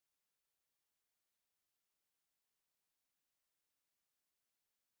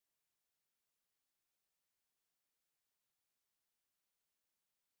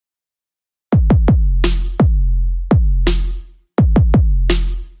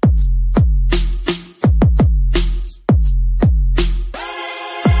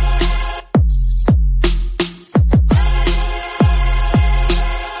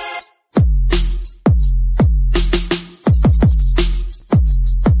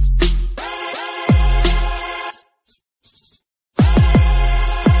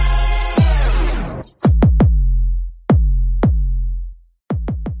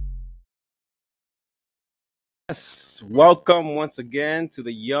Yes, welcome once again to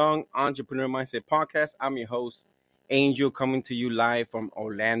the Young Entrepreneur Mindset Podcast. I'm your host, Angel, coming to you live from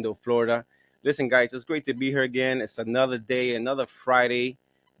Orlando, Florida. Listen, guys, it's great to be here again. It's another day, another Friday.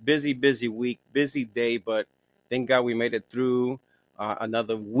 Busy week, busy day, but thank God we made it through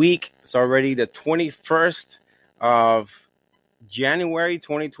another week. It's already the 21st of January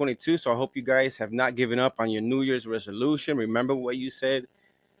 2022. So I hope you guys have not given up on your New Year's resolution. Remember what you said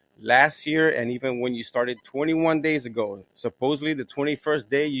last year, and even when you started 21 days ago. Supposedly the 21st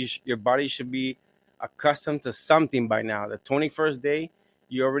day, your body should be accustomed to something by now. The 21st day,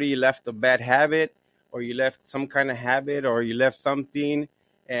 you already left a bad habit, or you left some kind of habit, or you left something,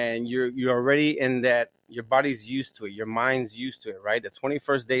 and you're already in that. Your body's used to it, your mind's used to it, right? The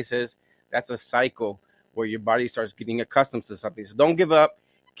 21st day says that's a cycle where your body starts getting accustomed to something. So don't give up.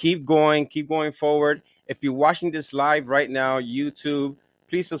 Keep going forward. If you're watching this live right now, YouTube,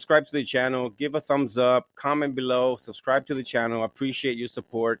 please subscribe to the channel, give a thumbs up, comment below, subscribe to the channel. I appreciate your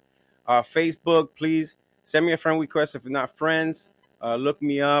support. Facebook, please send me a friend request if you're not friends. Look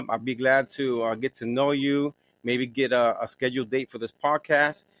me up. I'd be glad to get to know you, maybe get a scheduled date for this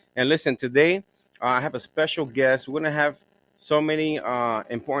podcast. And listen, today I have a special guest. We're going to have so many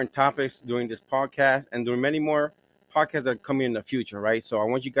important topics during this podcast and during many more podcasts that are coming in the future, right? So I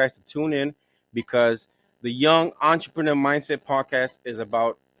want you guys to tune in because the Young Entrepreneur Mindset Podcast is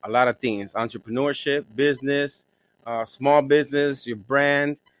about a lot of things: entrepreneurship, business, small business, your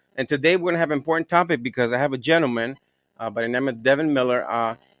brand. And today we're going to have an important topic because I have a gentleman by the name of Devin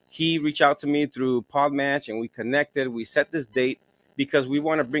Miller. He reached out to me through Podmatch and we connected. We set this date because we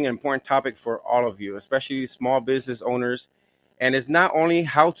want to bring an important topic for all of you, especially small business owners. And it's not only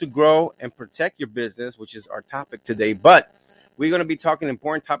how to grow and protect your business, which is our topic today, but we're going to be talking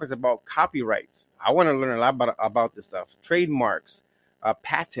important topics about copyrights. I want to learn a lot about this stuff, trademarks,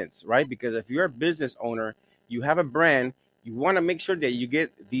 patents, right? Because if you're a business owner, you have a brand, you want to make sure that you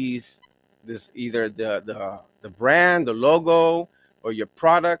get either the brand, the logo, or your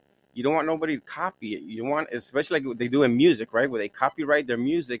product. You don't want nobody to copy it. You don't want, especially like what they do in music, right? Where they copyright their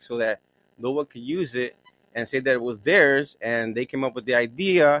music so that no one can use it and say that it was theirs and they came up with the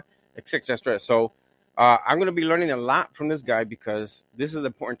idea, etc. So I'm going to be learning a lot from this guy because this is an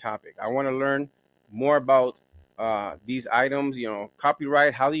important topic. I want to learn more about these items,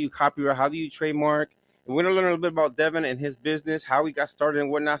 copyright. How do you copyright? How do you trademark? And we're going to learn a little bit about Devin and his business, how he got started and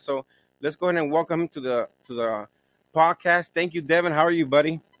whatnot. So let's go ahead and welcome him to the podcast. Thank you, Devin. How are you,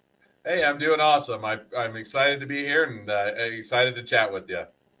 buddy? Hey, I'm doing awesome. I'm excited to be here and excited to chat with you.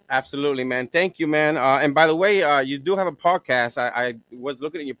 Absolutely, man. Thank you, man. And by the way, you do have a podcast. I was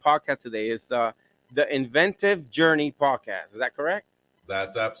looking at your podcast today. It's the Inventive Journey podcast. Is that correct?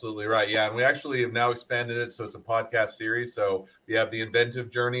 That's absolutely right. Yeah, and we actually have now expanded it, so it's a podcast series. So we have the Inventive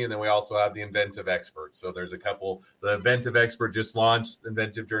Journey, and then we also have the Inventive Expert. So there's a couple. The Inventive Expert just launched.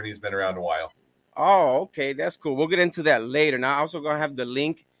 Inventive Journey has been around a while. Oh, okay, that's cool. We'll get into that later. Now, I'm also gonna have the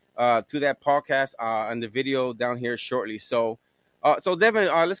link to that podcast and the video down here shortly. So Devin,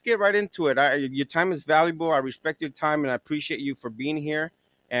 let's get right into it. Your time is valuable. I respect your time, and I appreciate you for being here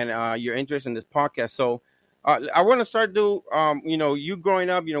and your interest in this podcast. So I want to start you growing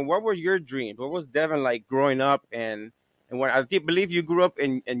up. What were your dreams? What was Devin like growing up? And when believe you grew up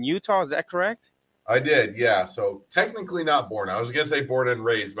in Utah, is that correct? I did, yeah. So technically not born. I was going to say born and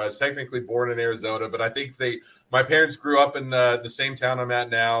raised, but I was technically born in Arizona. But I think my parents grew up in the same town I'm at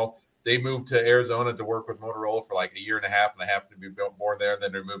now. They moved to Arizona to work with Motorola for like a year and a half, and I happened to be born there, and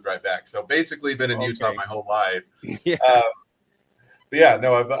then they moved right back. So basically been in Utah my whole life. Yeah. But yeah,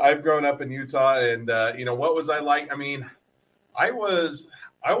 no, I've grown up in Utah, and what was I like? I mean, I was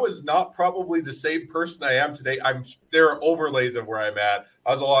not probably the same person I am today. There are overlays of where I'm at.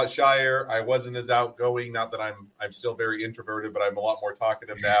 I was a lot shyer. I wasn't as outgoing. Not that I'm still very introverted, but I'm a lot more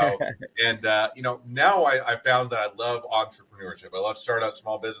talkative now. And now I found that I love entrepreneurship. I love starting out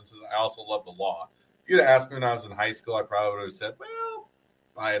small businesses. I also love the law. If you'd asked me when I was in high school, I probably would have said, well,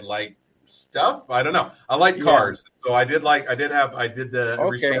 I like stuff. I don't know. I like cars. So I did the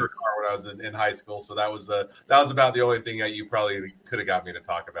restore car when I was in high school. So that was about the only thing that you probably could have got me to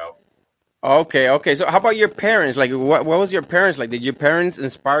talk about. Okay. So how about your parents? Like what was your parents like? Did your parents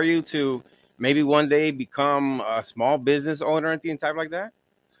inspire you to maybe one day become a small business owner or anything type like that?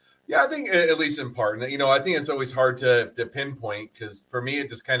 Yeah, I think at least in part. And, I think it's always hard to pinpoint because for me, it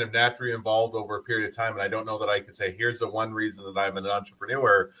just kind of naturally evolved over a period of time. And I don't know that I could say, here's the one reason that I'm an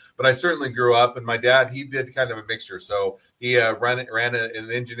entrepreneur. But I certainly grew up. And my dad, he did kind of a mixture. So he ran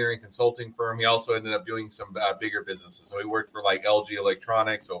an engineering consulting firm. He also ended up doing some bigger businesses. So he worked for like LG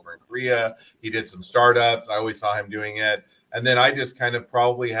Electronics over in Korea. He did some startups. I always saw him doing it. And then I just kind of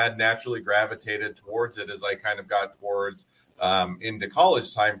probably had naturally gravitated towards it as I kind of got towards into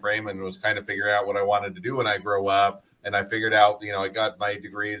college time frame and was kind of figuring out what I wanted to do when I grow up. And I figured out, I got my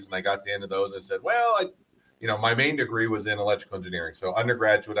degrees and I got to the end of those and said, well, my main degree was in electrical engineering. So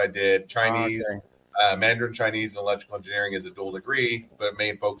undergraduate, I did Chinese, Mandarin Chinese and electrical engineering as a dual degree, but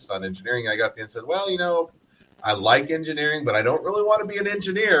main focus on engineering. I got there and said, well, I like engineering, but I don't really want to be an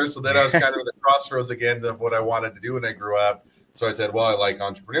engineer. So then I was kind of at the crossroads again of what I wanted to do when I grew up. So I said, well, I like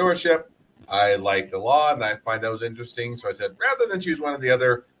entrepreneurship. I like the law, and I find those interesting. So I said, rather than choose one or the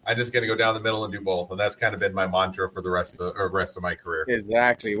other, I'm just going to go down the middle and do both. And that's kind of been my mantra for the rest of my career.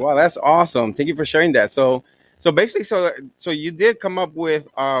 Exactly. Well, that's awesome. Thank you for sharing that. So basically, so you did come up with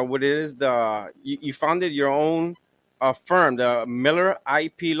what it is you founded your own firm, the Miller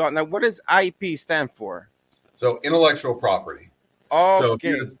IP Law. Now, what does IP stand for? So intellectual property. Oh,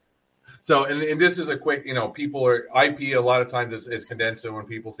 okay. And this is a quick, people are IP a lot of times is condensed. So when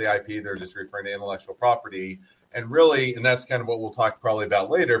people say IP, they're just referring to intellectual property. And really, and that's kind of what we'll talk probably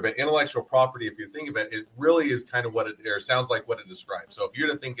about later, but intellectual property, if you think of it, it really is kind of sounds like what it describes. So if you're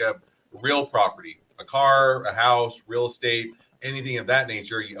to think of real property, a car, a house, real estate, anything of that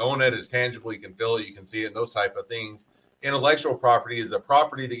nature, you own it, it's tangible, you can feel it, you can see it, and those type of things. Intellectual property is a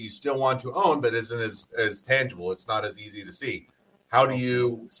property that you still want to own, but isn't as tangible. It's not as easy to see. How do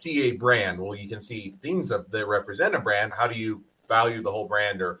you see a brand? Well, you can see things that represent a brand. How do you value the whole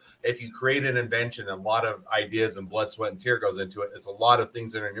brand? Or if you create an invention, a lot of ideas and blood, sweat, and tear goes into it. It's a lot of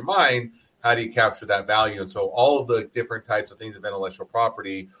things that are in your mind. How do you capture that value? And so all of the different types of things of intellectual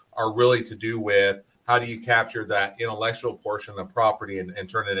property are really to do with how do you capture that intellectual portion of property and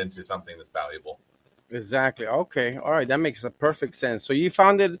turn it into something that's valuable. Exactly. Okay. All right. That makes a perfect sense. So you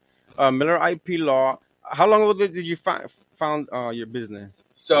founded Miller IP Law. How long ago did you found your business?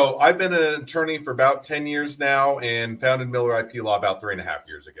 So I've been an attorney for about 10 years now and founded Miller IP Law about 3.5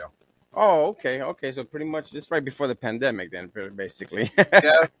 years ago. Oh, okay. Okay. So pretty much just right before the pandemic then, basically.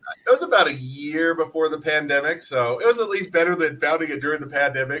 Yeah, it was about a year before the pandemic. So it was at least better than founding it during the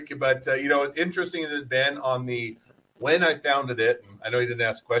pandemic. But, it's interesting that Ben when I founded it, and I know you didn't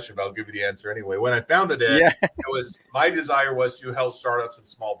ask a question, but I'll give you the answer anyway. When I founded it, my desire was to help startups and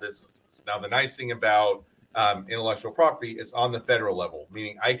small businesses. Now, the nice thing about intellectual property is on the federal level,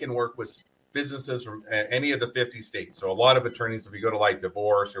 meaning I can work with businesses from any of the 50 states. So a lot of attorneys, if you go to like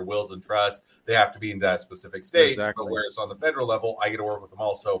divorce or wills and trust, they have to be in that specific state. Exactly. But where it's on the federal level, I get to work with them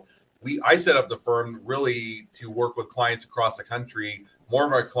all. So I set up the firm really to work with clients across the country. More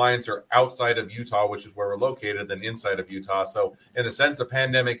of our clients are outside of Utah, which is where we're located, than inside of Utah. So in a sense, the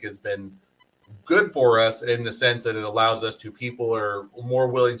pandemic has been good for us in the sense that it allows us people are more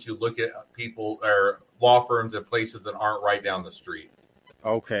willing to look at people or law firms at places that aren't right down the street.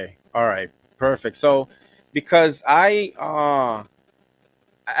 Okay. All right. Perfect. So because I,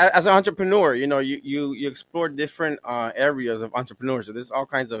 as an entrepreneur, you explore different areas of entrepreneurship. So there's all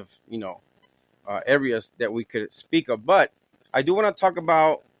kinds of, areas that we could speak of, but I do want to talk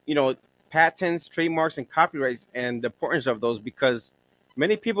about, patents, trademarks, and copyrights and the importance of those, because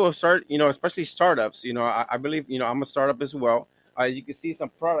many people start, especially startups, I believe, I'm a startup as well. You can see some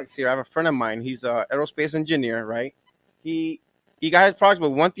products here. I have a friend of mine. He's an aerospace engineer, right? He got his products, but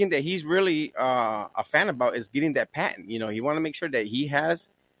one thing that he's really a fan about is getting that patent. He want to make sure that he has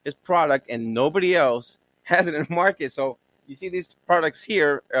his product and nobody else has it in the market. So you see these products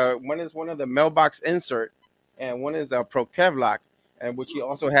here. One is one of the mailbox insert, and one is a Pro Kevlar, and which he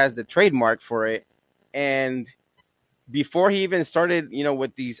also has the trademark for it. And before he even started,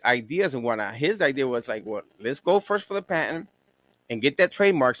 with these ideas and whatnot, his idea was like, well, let's go first for the patent and get that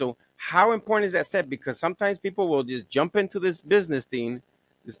trademark. So how important is that step? Because sometimes people will just jump into this business thing,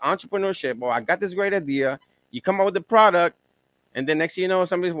 this entrepreneurship. Well, I got this great idea. You come up with the product, and then next thing you know,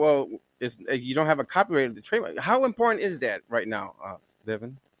 somebody, you don't have a copyright of the trademark. How important is that right now,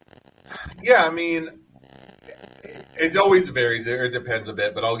 Devin? Yeah, I mean, it always varies. It depends a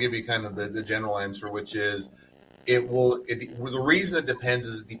bit, but I'll give you kind of the general answer, which is the reason it depends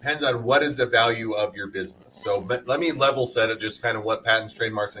is it depends on what is the value of your business. So let me level set it, just kind of what patents,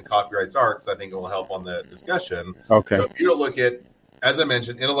 trademarks, and copyrights are, because I think it will help on the discussion. Okay. So if you look at, as I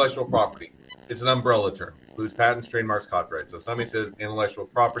mentioned, intellectual property, it's an umbrella term. Includes patents, trademarks, copyrights. So somebody says intellectual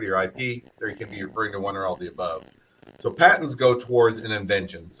property or IP, there you can be referring to one or all of the above. So patents go towards an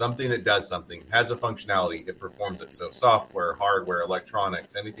invention, something that does something, has a functionality, it performs it. So software, hardware,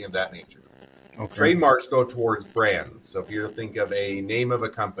 electronics, anything of that nature. Okay. Trademarks go towards brands. So if you think of a name of a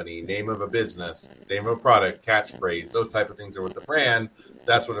company, name of a business, name of a product, catchphrase, those type of things are with the brand,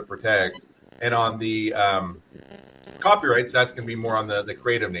 that's what it protects. And on the copyrights, that's going to be more on the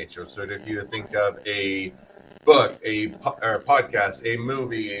creative nature. So if you think of a book, or podcast, a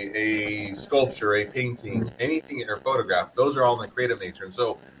movie, a sculpture, a painting, anything in your photograph, those are all in the creative nature. And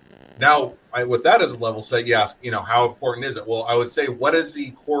so now, with that as a level set, yes, how important is it? Well, I would say, what is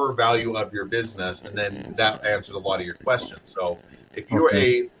the core value of your business? And then that answers a lot of your questions. So if you're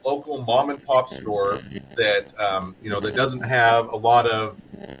a local mom and pop store that, that doesn't have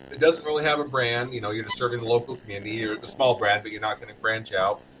it doesn't really have a brand, you're just serving the local community, you're a small brand, but you're not going to branch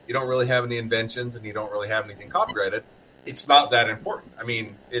out. You don't really have any inventions and you don't really have anything copyrighted. It's not that important. I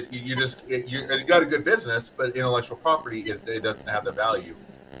mean, you got a good business, but intellectual property it doesn't have the value.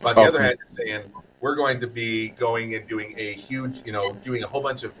 But on the other hand, you're saying we're going to be going and doing a huge, doing a whole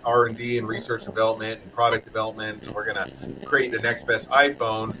bunch of R&D and research and development and product development, and we're going to create the next best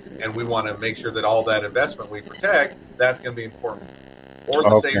iPhone, and we want to make sure that all that investment we protect, that's going to be important. Or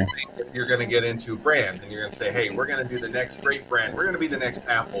the same thing if you're going to get into brand, and you're going to say, hey, we're going to do the next great brand. We're going to be the next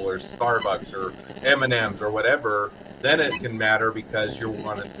Apple or Starbucks or M&M's or whatever. Then it can matter because you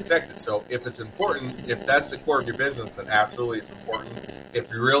want to protect it. So if it's important, if that's the core of your business, then absolutely it's important.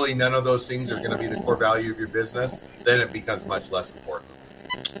 If really none of those things are going to be the core value of your business, then it becomes much less important.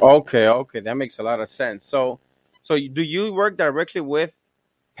 Okay, that makes a lot of sense. So do you work directly with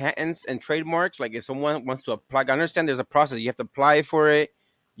patents and trademarks? Like if someone wants to apply, I understand there's a process. You have to apply for it.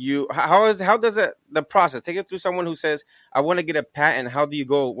 How does the process? Take it through someone who says, I want to get a patent. How do you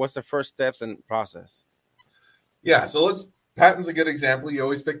go? What's the first steps and process? Yeah, so patent's a good example. You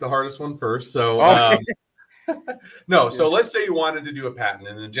always pick the hardest one first. So so let's say you wanted to do a patent.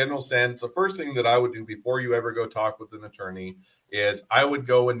 In a general sense, the first thing that I would do before you ever go talk with an attorney is I would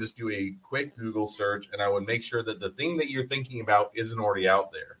go and just do a quick Google search, and I would make sure that the thing that you're thinking about isn't already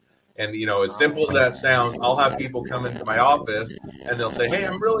out there. And, as simple as that sounds, I'll have people come into my office and they'll say, hey,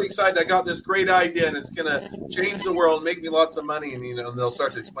 I'm really excited. I got this great idea and it's going to change the world, make me lots of money. And, and they'll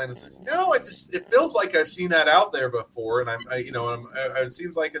start to explain and say, no, it feels like I've seen that out there before. And it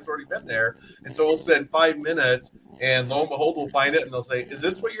seems like it's already been there. And so we'll spend 5 minutes and lo and behold, we'll find it. And they'll say, is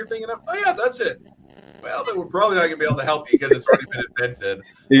this what you're thinking of? Oh, yeah, that's it. Well, then we're probably not going to be able to help you because it's already been invented.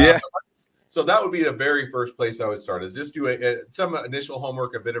 Yeah. So that would be the very first place I would start, is just do some initial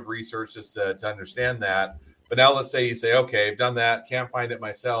homework, a bit of research just to understand that. But now let's say you say, okay, I've done that, can't find it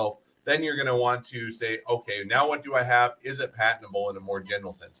myself. Then you're going to want to say, okay, now what do I have? Is it patentable in a more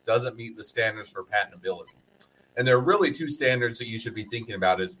general sense? Does it meet the standards for patentability? And there are really two standards that you should be thinking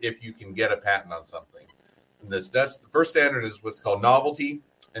about is if you can get a patent on something. And that's the first standard is what's called novelty,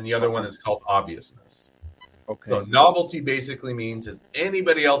 and the other one is called obviousness. Okay. So novelty basically means is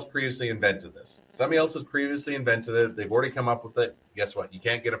anybody else previously invented this. Somebody else has previously invented it. They've already come up with it. Guess what? You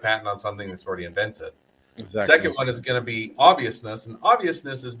can't get a patent on something that's already invented. Exactly. Second one is going to be obviousness. And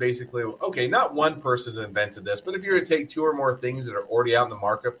obviousness is basically, okay, not one person's invented this, but if you were to take 2 or more things that are already out in the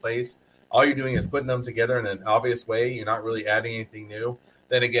marketplace, all you're doing is putting them together in an obvious way. You're not really adding anything new.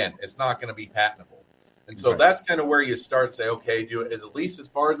 Then again, it's not going to be patentable. And so that's kind of where you start, say, okay, do it, at least as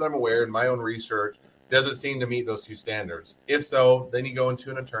far as I'm aware in my own research, does it seem to meet those 2 standards? If so, then you go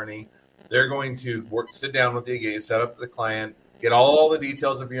into an attorney. They're going to sit down with you, set up the client, get all the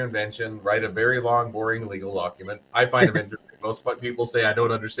details of your invention, write a very long, boring legal document. I find them interesting. Most people say I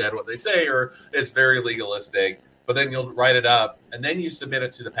don't understand what they say, or it's very legalistic. But then you'll write it up, and then you submit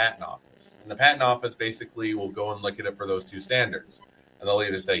it to the patent office. And the patent office basically will go and look at it for those 2 standards. And they'll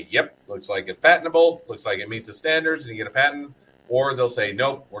either say, yep, looks like it's patentable, looks like it meets the standards, and you get a patent. Or they'll say,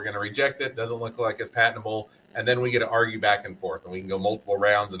 nope, we're going to reject it. Doesn't look like it's patentable. And then we get to argue back and forth. And we can go multiple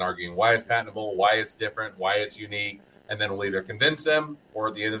rounds and arguing why it's patentable, why it's different, why it's unique. And then we'll either convince them, or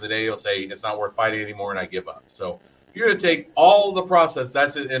at the end of the day, you'll say it's not worth fighting anymore and I give up. So if you're going to take all the process,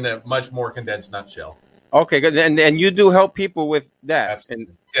 that's it in a much more condensed nutshell. Okay, good. And you do help people with that.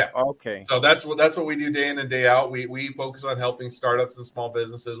 Absolutely. Yeah. Okay. So that's what we do day in and day out. We focus on helping startups and small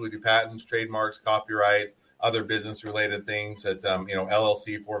businesses. We do patents, trademarks, copyrights, other business-related things at,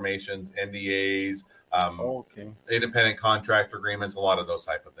 LLC formations, NDAs, independent contractor agreements, a lot of those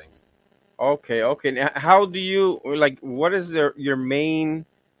type of things. Okay. Now, how do you, what is your main,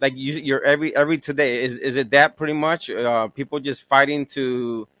 your every today? Is it that pretty much? People just fighting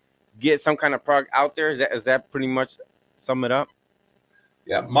to get some kind of product out there? Is that pretty much sum it up?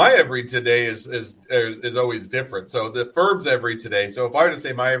 Yeah, my every today is always different. So the firm's every today. So if I were to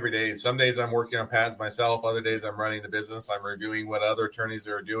say my every day, some days I'm working on patents myself. Other days I'm running the business. I'm reviewing what other attorneys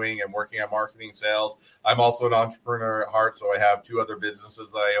are doing. I'm working on marketing, sales. I'm also an entrepreneur at heart. So I have 2 other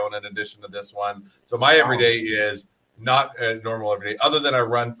businesses that I own in addition to this one. So my every day is not a normal every day, other than I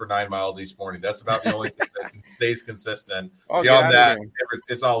run for 9 miles each morning. That's about the only thing that stays consistent. Beyond that,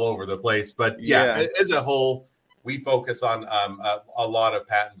 it's all over the place. But yeah, as a whole, we focus on a lot of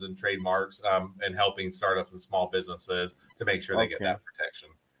patents and trademarks and helping startups and small businesses to make sure they get Okay. that protection.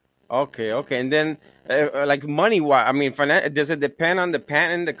 Okay. And then, like money, why? I mean, does it depend on the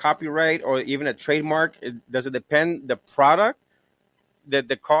patent, the copyright, or even a trademark? Does it depend the product that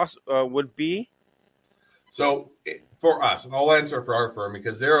the cost would be? So for us, and I'll answer for our firm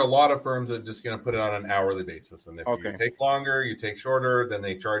because there are a lot of firms that are just going to put it on an hourly basis, and if you take longer, you take shorter, then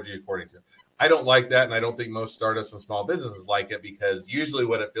they charge you according to. I don't like that, and I don't think most startups and small businesses like it because usually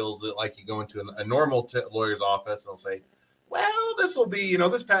what it feels like you go into a normal lawyer's office and they'll say, well, this will be,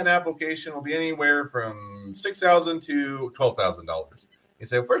 this patent application will be anywhere from $6,000 to $12,000. You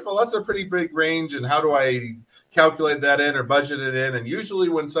say, well, first of all, that's a pretty big range, and how do I calculate that in or budget it in? And usually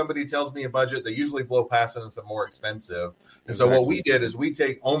when somebody tells me a budget, they usually blow past it and it's more expensive. And so what we did is we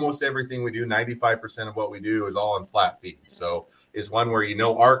take almost everything we do, 95% of what we do is all in flat fees. So it's one where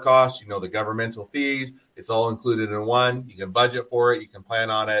our costs, the governmental fees, it's all included in one. You can budget for it, you can plan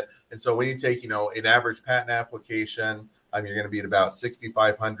on it. And so when you take, an average patent application, you're going to be at about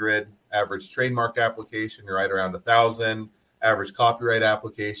 6,500. Average trademark application, you're right around 1,000. Average copyright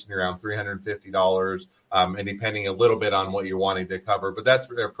application, you're around $350, and depending a little bit on what you're wanting to cover. But that's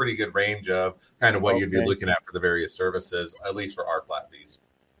a pretty good range of kind of what you'd be looking at for the various services, at least for our flat fees.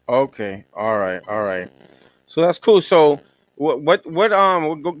 Okay. All right. So that's cool. So what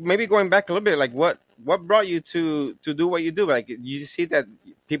maybe going back a little bit, like what brought you to do what you do? Like you see that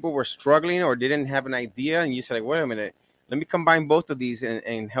people were struggling or didn't have an idea, and you said, like, wait a minute, let me combine both of these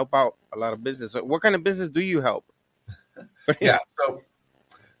and help out a lot of business. What kind of business do you help? Yeah. So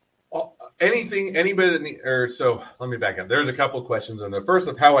so let me back up. There's a couple of questions. And the first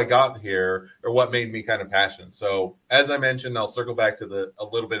of how I got here or what made me kind of passionate. So as I mentioned, I'll circle back to a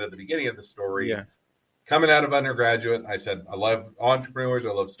little bit at the beginning of the story. Yeah. Coming out of undergraduate, I said, I love entrepreneurs.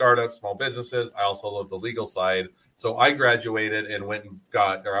 I love startups, small businesses. I also love the legal side. So I graduated and went and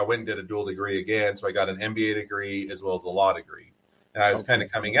did a dual degree again. So I got an MBA degree as well as a law degree. And I was kind of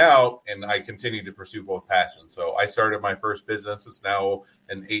coming out, and I continued to pursue both passions. So I started my first business. It's now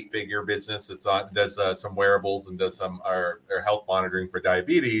an 8-figure business. Does some wearables and does some our health monitoring for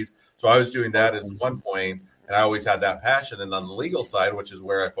diabetes. So I was doing that at one point, and I always had that passion. And on the legal side, which is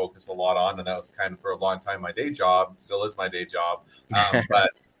where I focus a lot on, and that was kind of for a long time my day job, still is my day job.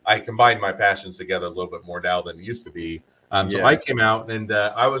 But I combined my passions together a little bit more now than it used to be. So I came out and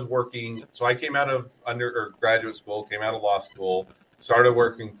I was working. So I came out of graduate school, came out of law school, started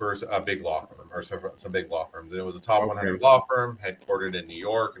working for a big law firm or some big law firms. It was a top 100 law firm headquartered in New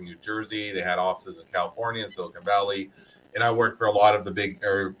York and New Jersey. They had offices in California and Silicon Valley. And I worked for a lot of big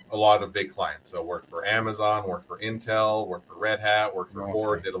clients. So I worked for Amazon, worked for Intel, worked for Red Hat, worked for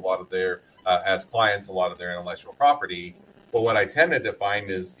Ford, did a lot of their, as clients, a lot of their intellectual property. But what I tended to find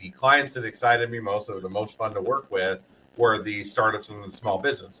is the clients that excited me most, or the most fun to work with, were the startups and the small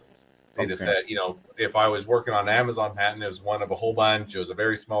businesses. They just said, if I was working on an Amazon patent, it was one of a whole bunch. It was a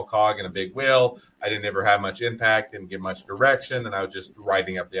very small cog in a big wheel. I didn't ever have much impact, didn't get much direction, and I was just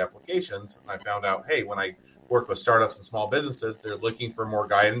writing up the applications. And I found out, hey, when I work with startups and small businesses, they're looking for more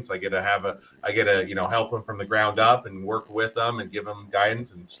guidance. I get to help them from the ground up and work with them and give them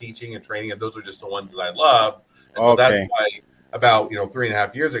guidance and teaching and training. And those are just the ones that I love. And so that's why about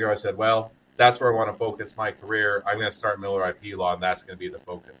 3.5 years ago, I said, well, that's where I want to focus my career. I'm going to start Miller IP Law, and that's going to be the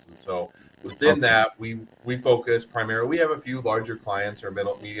focus. And so within that, we focus primarily. We have a few larger clients or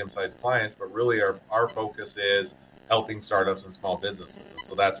medium-sized clients, but really our focus is helping startups and small businesses. And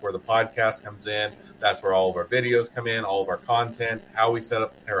so that's where the podcast comes in. That's where all of our videos come in, all of our content, how I set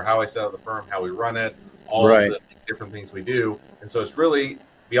up the firm, how we run it, all of the different things we do. And so it's really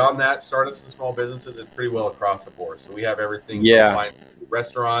beyond that, startups and small businesses, it's pretty well across the board. So we have everything from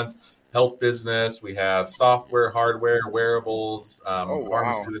restaurants, health business, we have software, hardware, wearables,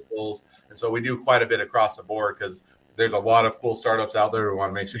 pharmaceuticals. And so we do quite a bit across the board because there's a lot of cool startups out there. We want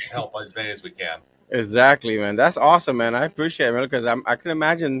to make sure to help as many as we can. Exactly, man. That's awesome, man. I appreciate it, man, because I can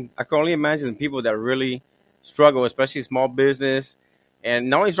only imagine people that really struggle, especially small business, and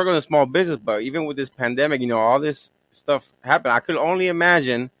not only struggle in small business, but even with this pandemic, all this stuff happened. I could only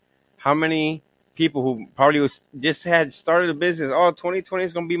imagine how many people who probably just had started a business. 2020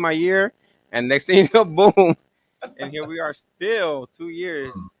 is going to be my year. And next thing you know, boom. And here we are still 2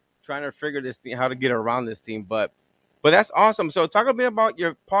 years trying to figure this thing, how to get around this thing. But that's awesome. So talk a bit about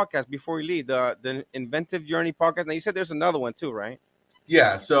your podcast before we leave, the Inventive Journey podcast. Now you said there's another one too, right?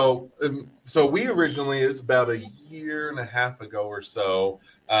 Yeah. So we originally, it was about a year and a half ago or so,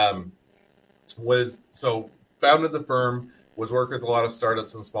 founded the firm, was working with a lot of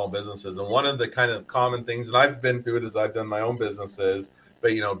startups and small businesses. And one of the kind of common things, and I've been through it as I've done my own businesses,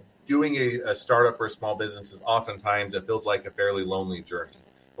 but doing a startup or a small business is oftentimes it feels like a fairly lonely journey.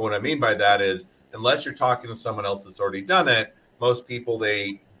 And what I mean by that is, unless you're talking to someone else that's already done it, most people,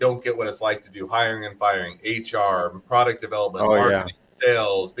 they don't get what it's like to do hiring and firing, HR, product development, marketing,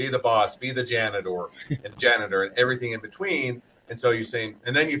 sales, be the boss, be the janitor, and everything in between. And so you're saying,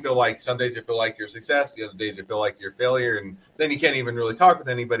 and then you feel like some days you feel like you're a success, the other days you feel like you're a failure, and then you can't even really talk with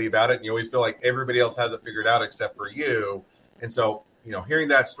anybody about it. And you always feel like everybody else has it figured out except for you. And so, hearing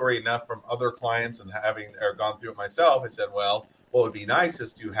that story enough from other clients and having gone through it myself, I said, well, what would be nice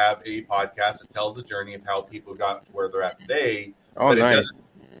is to have a podcast that tells the journey of how people got to where they're at today. But nice.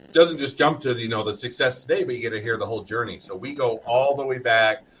 It doesn't just jump to the success today, but you get to hear the whole journey. So we go all the way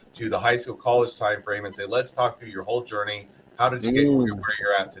back to the high school, college time frame and say, let's talk through your whole journey. How did you get where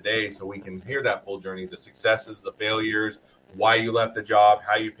you're at today? So we can hear that full journey, the successes, the failures, why you left the job,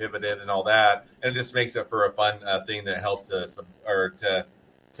 how you pivoted, and all that. And it just makes it for a fun thing that helps us to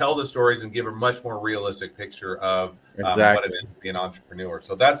tell the stories and give a much more realistic picture of what it is to be an entrepreneur.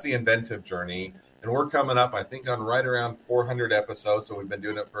 So that's the inventive journey. And we're coming up, I think, on right around 400 episodes. So we've been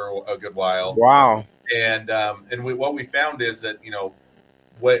doing it for a good while. Wow. And what we found is that,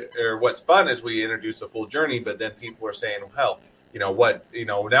 what's fun is we introduce a full journey, but then people are saying, well, now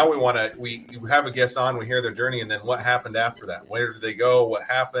we have a guest on, we hear their journey, and then what happened after that? Where did they go? What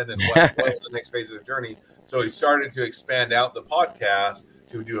happened? And what was the next phase of the journey? So we started to expand out the podcast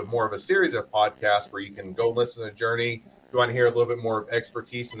to do more of a series of podcasts where you can go listen to the journey. If you want to hear a little bit more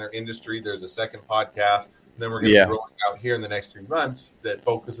expertise in their industry, there's a second podcast. And then we're going to be rolling out here in the next 3 months that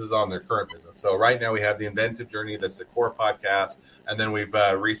focuses on their current business. So right now we have the Inventive Journey, that's the core podcast. And then we've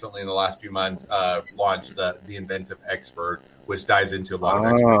recently in the last few months launched the Inventive Expert, which dives into a lot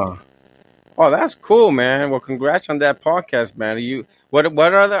of expertise. Oh, that's cool, man. Well, congrats on that podcast, man. What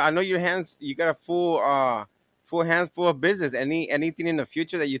other, I know you got a full hands full of business. Anything in the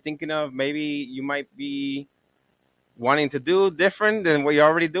future that you're thinking of maybe you might be wanting to do different than what you're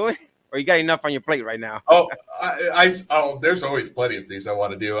already doing? Or you got enough on your plate right now? There's always plenty of things I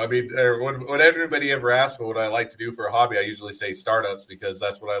want to do. I mean, when everybody ever asks me what I like to do for a hobby, I usually say startups because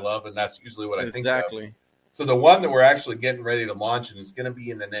that's what I love, and that's usually what I think of. Exactly. So the one that we're actually getting ready to launch, and it's going to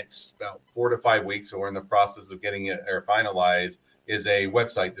be in the next about 4 to 5 weeks, so we're in the process of getting it or finalized, is a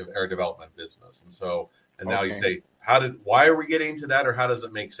website or development business. And so, now you say, why are we getting into that, or how does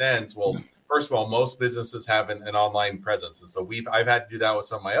it make sense? Well, first of all, most businesses have an online presence. And so I've had to do that with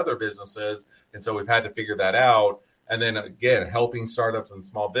some of my other businesses. And so we've had to figure that out. And then again, helping startups and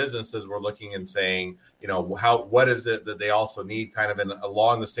small businesses, we're looking and saying, what is it that they also need kind of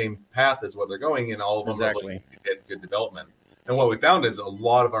along the same path as what they're going in, all of them are looking to get good development. And what we found is a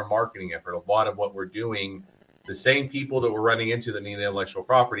lot of our marketing effort, a lot of what we're doing, the same people that we're running into that need intellectual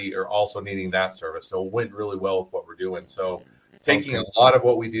property are also needing that service. So it went really well with what we're doing. So taking a lot of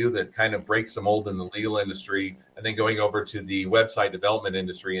what we do that kind of breaks the mold in the legal industry and then going over to the website development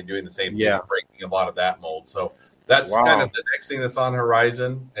industry and doing the same thing, breaking a lot of that mold. So that's kind of the next thing that's on the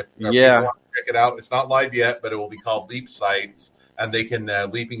horizon. If people want to check it out, it's not live yet, but it will be called Leap Sites, and they can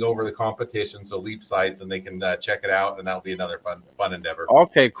leaping over the competition. So Leap Sites, and they can check it out, and that'll be another fun endeavor.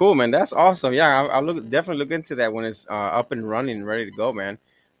 Okay, cool, man. That's awesome. Yeah, I'll definitely look into that when it's up and running, ready to go, man.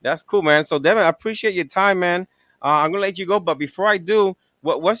 That's cool, man. So Devin, I appreciate your time, man. I'm gonna let you go, but before I do,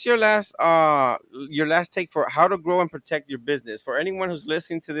 what's your last take for how to grow and protect your business? For anyone who's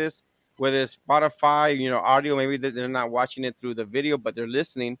listening to this, whether it's Spotify, audio, maybe they're not watching it through the video, but they're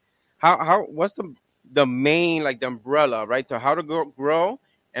listening. What's the main, like the umbrella, right? To how to grow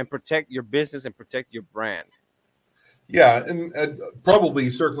and protect your business and protect your brand. Yeah, and probably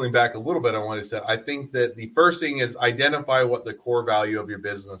circling back a little bit on what I said, I think that the first thing is identify what the core value of your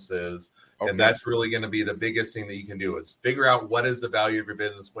business is. Okay. And that's really going to be the biggest thing that you can do is figure out what is the value of your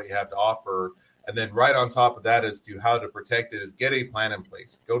business, what you have to offer. And then right on top of that is to how to protect it is get a plan in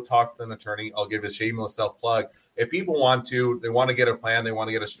place. Go talk to an attorney. I'll give a shameless self-plug. If people they want to get a plan, they want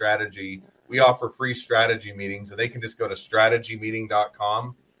to get a strategy, we offer free strategy meetings, and they can just go to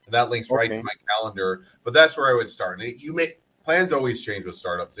strategymeeting.com. And that links right to my calendar. But that's where I would start. Plans always change with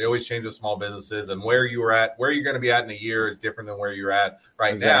startups. They always change with small businesses. And where you're going to be at in a year is different than where you're at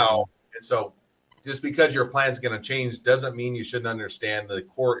right now. And so just because your plan's going to change doesn't mean you shouldn't understand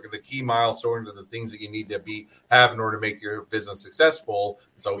the key milestones or the things that you need to have in order to make your business successful.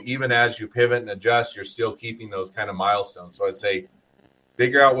 So even as you pivot and adjust, you're still keeping those kind of milestones. So I'd say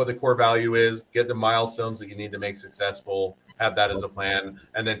figure out what the core value is, get the milestones that you need to make successful, have that as a plan,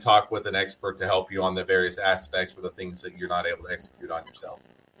 and then talk with an expert to help you on the various aspects for the things that you're not able to execute on yourself.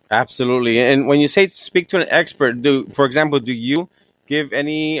 Absolutely. And when you say speak to an expert, for example, do you give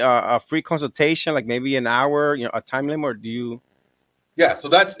any a free consultation, like maybe an hour, a time limit, or do you? Yeah, so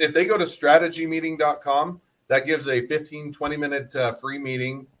that's if they go to strategymeeting.com, that gives a 15, 20-minute free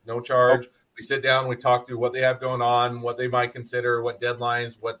meeting, no charge. Oh, We sit down, we talk through what they have going on, what they might consider, what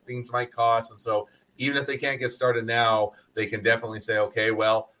deadlines, what things might cost. And so even if they can't get started now, they can definitely say, okay,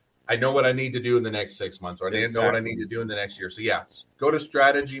 well, I know what I need to do in the next 6 months, or I didn't know what I need to do in the next year. So yeah, go to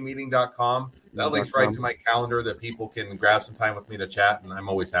strategymeeting.com. That links right to my calendar that people can grab some time with me to chat, and I'm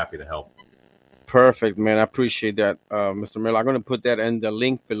always happy to help. perfect, man. I appreciate that, Mr. Miller. I'm going to put that in the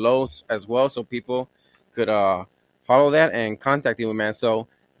link below as well so people could follow that and contact you, man. So,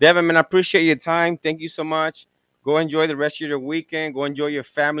 Devin, man, I appreciate your time. Thank you so much. Go enjoy the rest of your weekend. Go enjoy your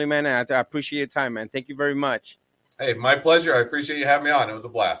family, man. And I appreciate your time, man. Thank you very much. Hey, my pleasure. I appreciate you having me on. It was a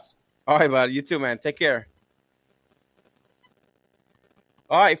blast. All right, buddy. You too, man. Take care.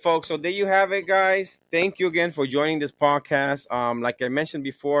 All right, folks. So there you have it, guys. Thank you again for joining this podcast. Like I mentioned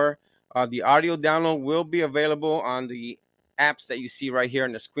before, the audio download will be available on the apps that you see right here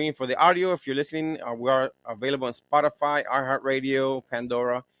on the screen. For the audio, if you're listening, we are available on Spotify, iHeartRadio,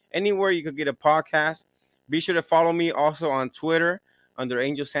 Pandora, anywhere you could get a podcast. Be sure to follow me also on Twitter under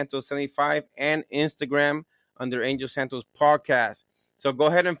Angel Santos 75 and Instagram under Angel Santos Podcast. So go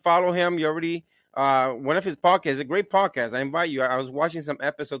ahead and follow him. You already one of his podcasts, a great podcast. I invite you. I was watching some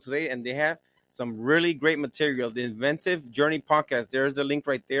episode today, and they have some really great material. The Inventive Journey Podcast. There's the link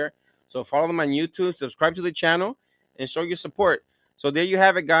right there. So follow them on YouTube, subscribe to the channel, and show your support. So there you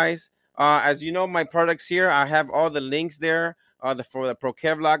have it, guys. As you know, my products here, I have all the links there for the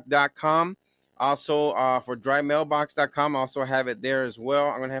ProKevlock.com. Also, for drymailbox.com, I also have it there as well.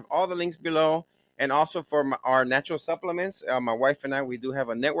 I'm going to have all the links below. And also for our natural supplements, my wife and I, we do have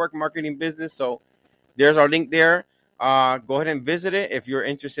a network marketing business. So there's our link there. Go ahead and visit it if you're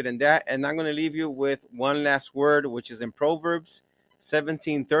interested in that. And I'm going to leave you with one last word, which is in Proverbs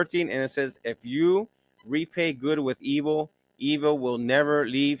 17:13. And it says, if you repay good with evil, evil will never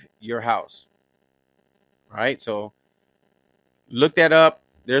leave your house. All right. So look that up.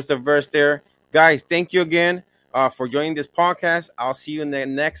 There's the verse there. Guys, thank you again for joining this podcast. I'll see you in the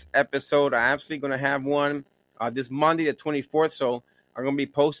next episode. I'm actually going to have one this Monday, the 24th. So I'm going to be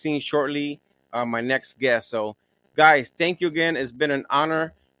posting shortly my next guest. So, guys, thank you again. It's been an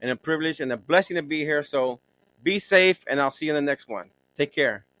honor and a privilege and a blessing to be here. So be safe, and I'll see you in the next one. Take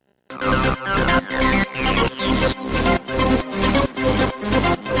care.